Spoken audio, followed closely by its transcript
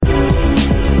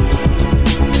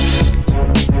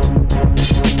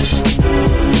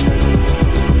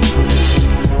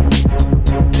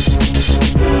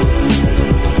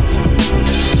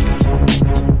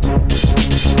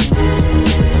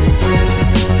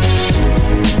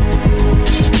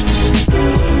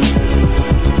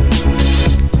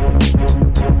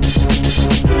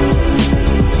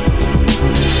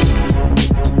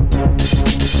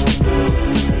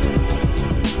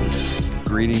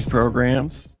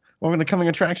programs. Welcome to Coming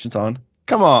Attractions on.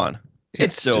 Come on.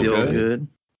 It's still good.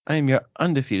 I am your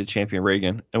undefeated champion,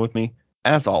 Reagan. And with me,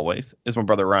 as always, is my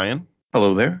brother, Ryan.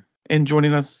 Hello there. And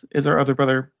joining us is our other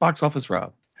brother, Box Office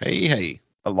Rob. Hey.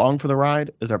 Along for the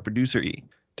ride is our producer, E.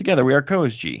 Together, we are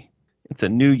co-host G. It's a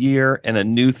new year and a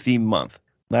new theme month.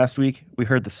 Last week, we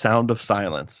heard the sound of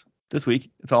silence. This week,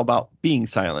 it's all about being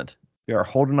silent. We are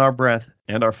holding our breath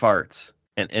and our farts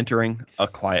and entering a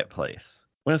quiet place.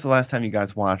 When is the last time you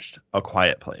guys watched A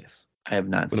Quiet Place? I have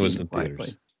not When it was seen in A Quiet theaters.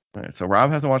 Place. All right, so Rob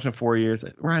hasn't watched it in 4 years.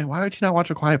 Ryan, why would you not watch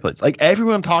A Quiet Place? Like,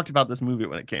 everyone talked about this movie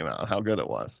when it came out, how good it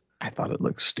was. I thought it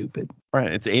looked stupid.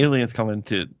 Right, it's aliens coming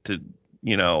to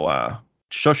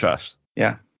shush us.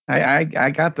 Yeah, I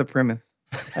got the premise.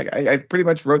 I pretty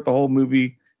much wrote the whole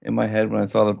movie in my head when I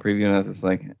saw the preview, and I was just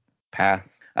like,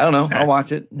 pass. I don't know. Pass. I'll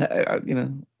watch it.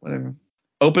 Whatever.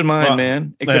 Open mind, Well,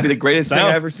 man. It could be the greatest thing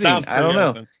I've ever seen. I don't know.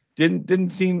 Open. Didn't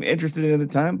seem interested in it at the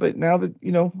time, but now that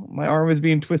my arm is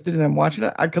being twisted and I'm watching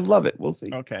it, I could love it. We'll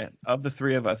see. Okay, of the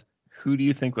three of us, who do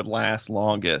you think would last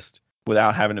longest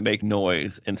without having to make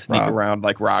noise and sneak Rob. around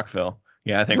like Rockville?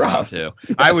 Yeah, I think Rob. Rob too.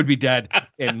 I would be dead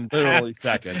in literally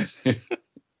seconds.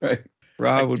 Right.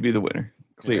 Rob would be the winner.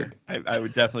 Clear. I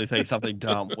would definitely say something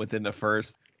dumb within the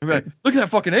first. I'd be like, look at that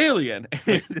fucking alien!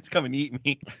 It's come and eat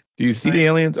me. Do you see the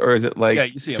aliens, or is it like Yeah,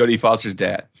 you see 'em. Jodie Foster's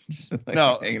dad? Just like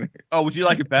No. hanging there. Oh, would you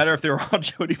like it better if they were all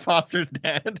Jodie Foster's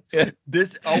dad? Yeah.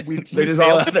 We They're just all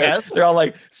failed out the there. test? They're all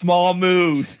like small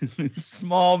moves,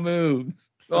 small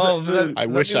moves. Small moves. I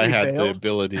Does that wish mean I we had the failed?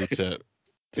 ability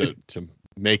to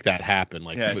make that happen.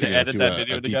 Like, Yeah, you to know, edit do that a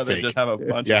video deep together and fake. just have a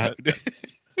bunch Yeah. of it.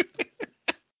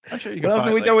 I'm sure you can What else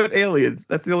have find, we done with aliens?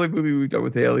 That's the only movie we've done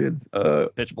with aliens.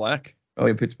 Pitch Black. Oh,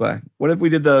 yeah, Pitch Black. What if we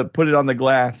did the put it on the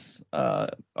glass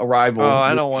Arrival? Oh,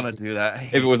 I don't want to do that.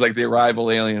 If it was like the Arrival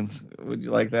aliens, would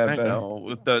you like that I better?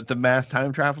 know, with the math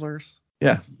time travelers.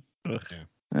 Yeah. Ugh.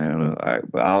 I don't know. All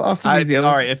right, but I'll see these All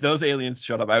aliens. right, if those aliens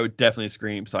showed up, I would definitely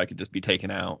scream so I could just be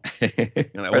taken out, and I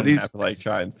Are wouldn't these have to like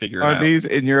try and figure it Are out. these,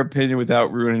 in your opinion,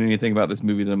 without ruining anything about this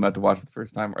movie that I'm about to watch for the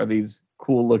first time, are these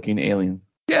cool-looking aliens?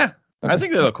 Yeah, I Okay.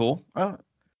 think they look cool. All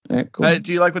right, cool.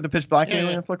 Do you like what the Pitch Black Yeah.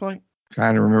 aliens look like?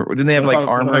 Trying to remember. Didn't they have like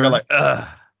armor? They got like ugh.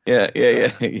 yeah. They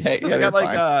That's got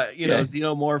like fine. you know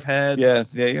xenomorph heads.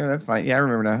 Yes, yeah, that's fine. Yeah, I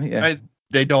remember now. Yeah.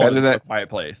 They don't Better in than- A Quiet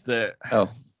Place. They Oh,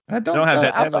 I don't, don't have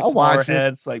that. They have like I'll smaller watch it.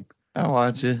 heads, like I'll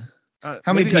watch it. how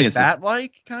many like penises?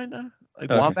 bat-like kind of like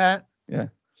Okay. wombat. Yeah.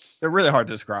 They're really hard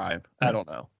to describe. I don't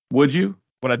know. Would you?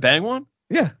 Would I bang one?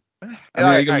 Yeah. All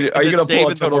Are you right, gonna is it pull a saving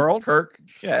the total world? Kirk?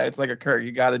 Yeah, it's like a Kirk.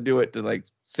 You got to do it to like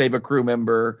save a crew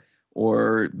member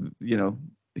or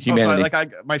humanity. Oh, so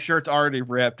my shirt's already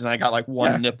ripped and I got like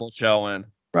one Yeah. nipple showing.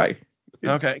 Right.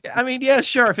 It's- Okay. I mean, yeah,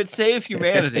 sure. If it saves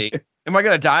humanity, am I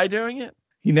gonna die doing it?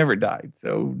 He never died,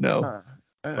 so no.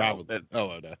 Probably.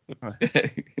 Oh, no.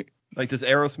 Like, does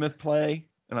Aerosmith play?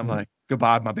 And I'm like,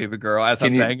 goodbye, my baby girl. As Can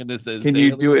I'm you- banging this. Can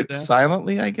you do it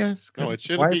silently? I guess. No, it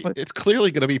should Why be. play- It's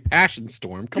clearly going to be Passion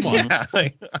Storm. Come on. Yeah.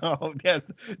 Like, oh, yes.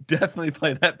 Definitely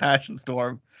play that Passion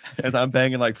Storm as I'm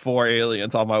banging like 4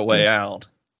 aliens on my way out.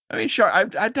 I mean, sure.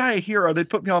 I'd die a hero. They'd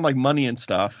put me on like money and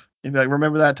stuff. And be like,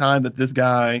 remember that time that this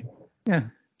guy Yeah.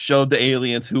 showed the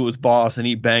aliens who was boss and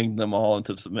he banged them all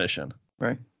into submission.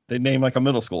 Right. They named like a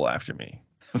middle school after me.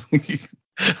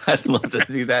 I'd love to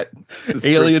see that.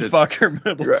 Alien description. fucker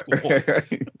middle school.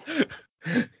 Right.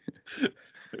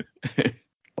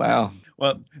 Wow.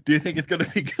 Well, do you think it's going to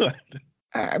be good?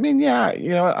 I mean, yeah, you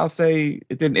know what? I'll say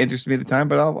it didn't interest me at the time,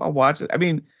 but I'll watch it. I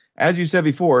mean, as you said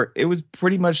before, it was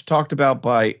pretty much talked about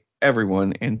by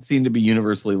everyone and seemed to be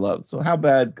universally loved. So how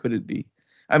bad could it be?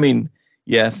 I mean,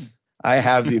 yes, I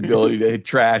have the ability to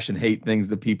trash and hate things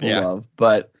that people Yeah. love,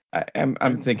 but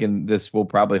I'm thinking this will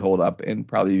probably hold up and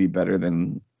probably be better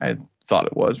than I thought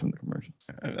it was from the commercial.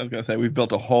 I was going to say, we've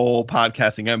built a whole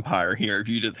podcasting empire here of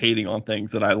you just hating on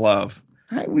things that I love.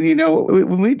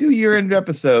 When we do year-end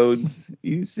episodes,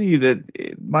 you see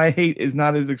that my hate is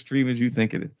not as extreme as you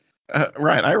think it is.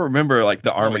 Ryan, I remember like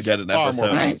the Oh, it's Armageddon far more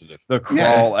episode, positive. the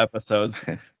Crawl episodes.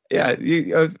 Yeah,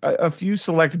 a few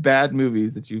select bad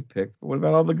movies that you've picked. What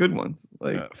about all the good ones?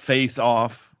 Like, Face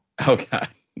Off, oh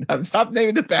god, stop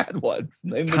naming the bad ones.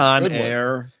 Name the Con good ones.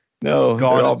 Air, No,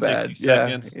 Gone they're all in bad. 60 Yeah,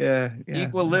 Seconds. yeah.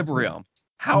 Equilibrium,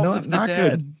 House No, of the not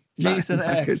Dead, good. Not- Jason not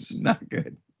X. good. Not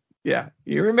good. Yeah,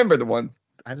 you remember the ones.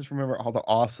 I just remember all the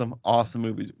awesome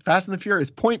movies. Fast and the Furious,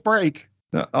 Point Break.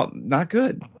 No, not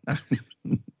good.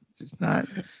 Just not.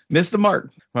 Missed the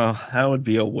mark. Well, that would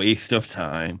be a waste of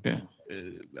time. Yeah.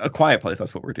 A Quiet Place,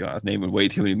 that's what we're doing. I was naming way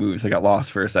too many movies. I got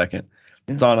lost for a second.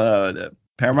 Yeah. It's on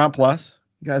Paramount Plus.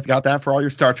 You guys got that for all your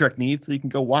Star Trek needs, so you can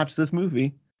go watch this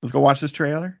movie. Let's go watch this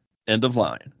trailer. End of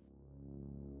line.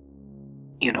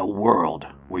 In a world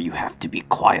where you have to be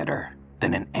quieter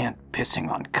than an ant pissing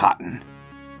on cotton,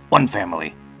 one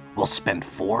family will spend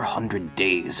 400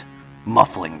 days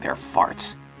muffling their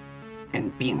farts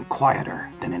and being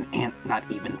quieter than an ant not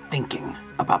even thinking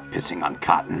about pissing on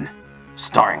cotton.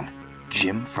 Starring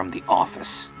Jim from The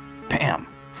Office, Pam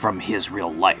from His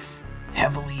Real Life,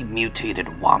 heavily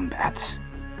mutated wombats,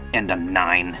 and a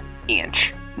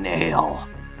 9-inch nail.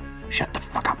 Shut the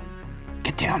fuck up.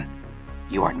 Get down.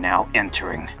 You are now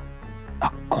entering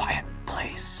a quiet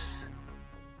place.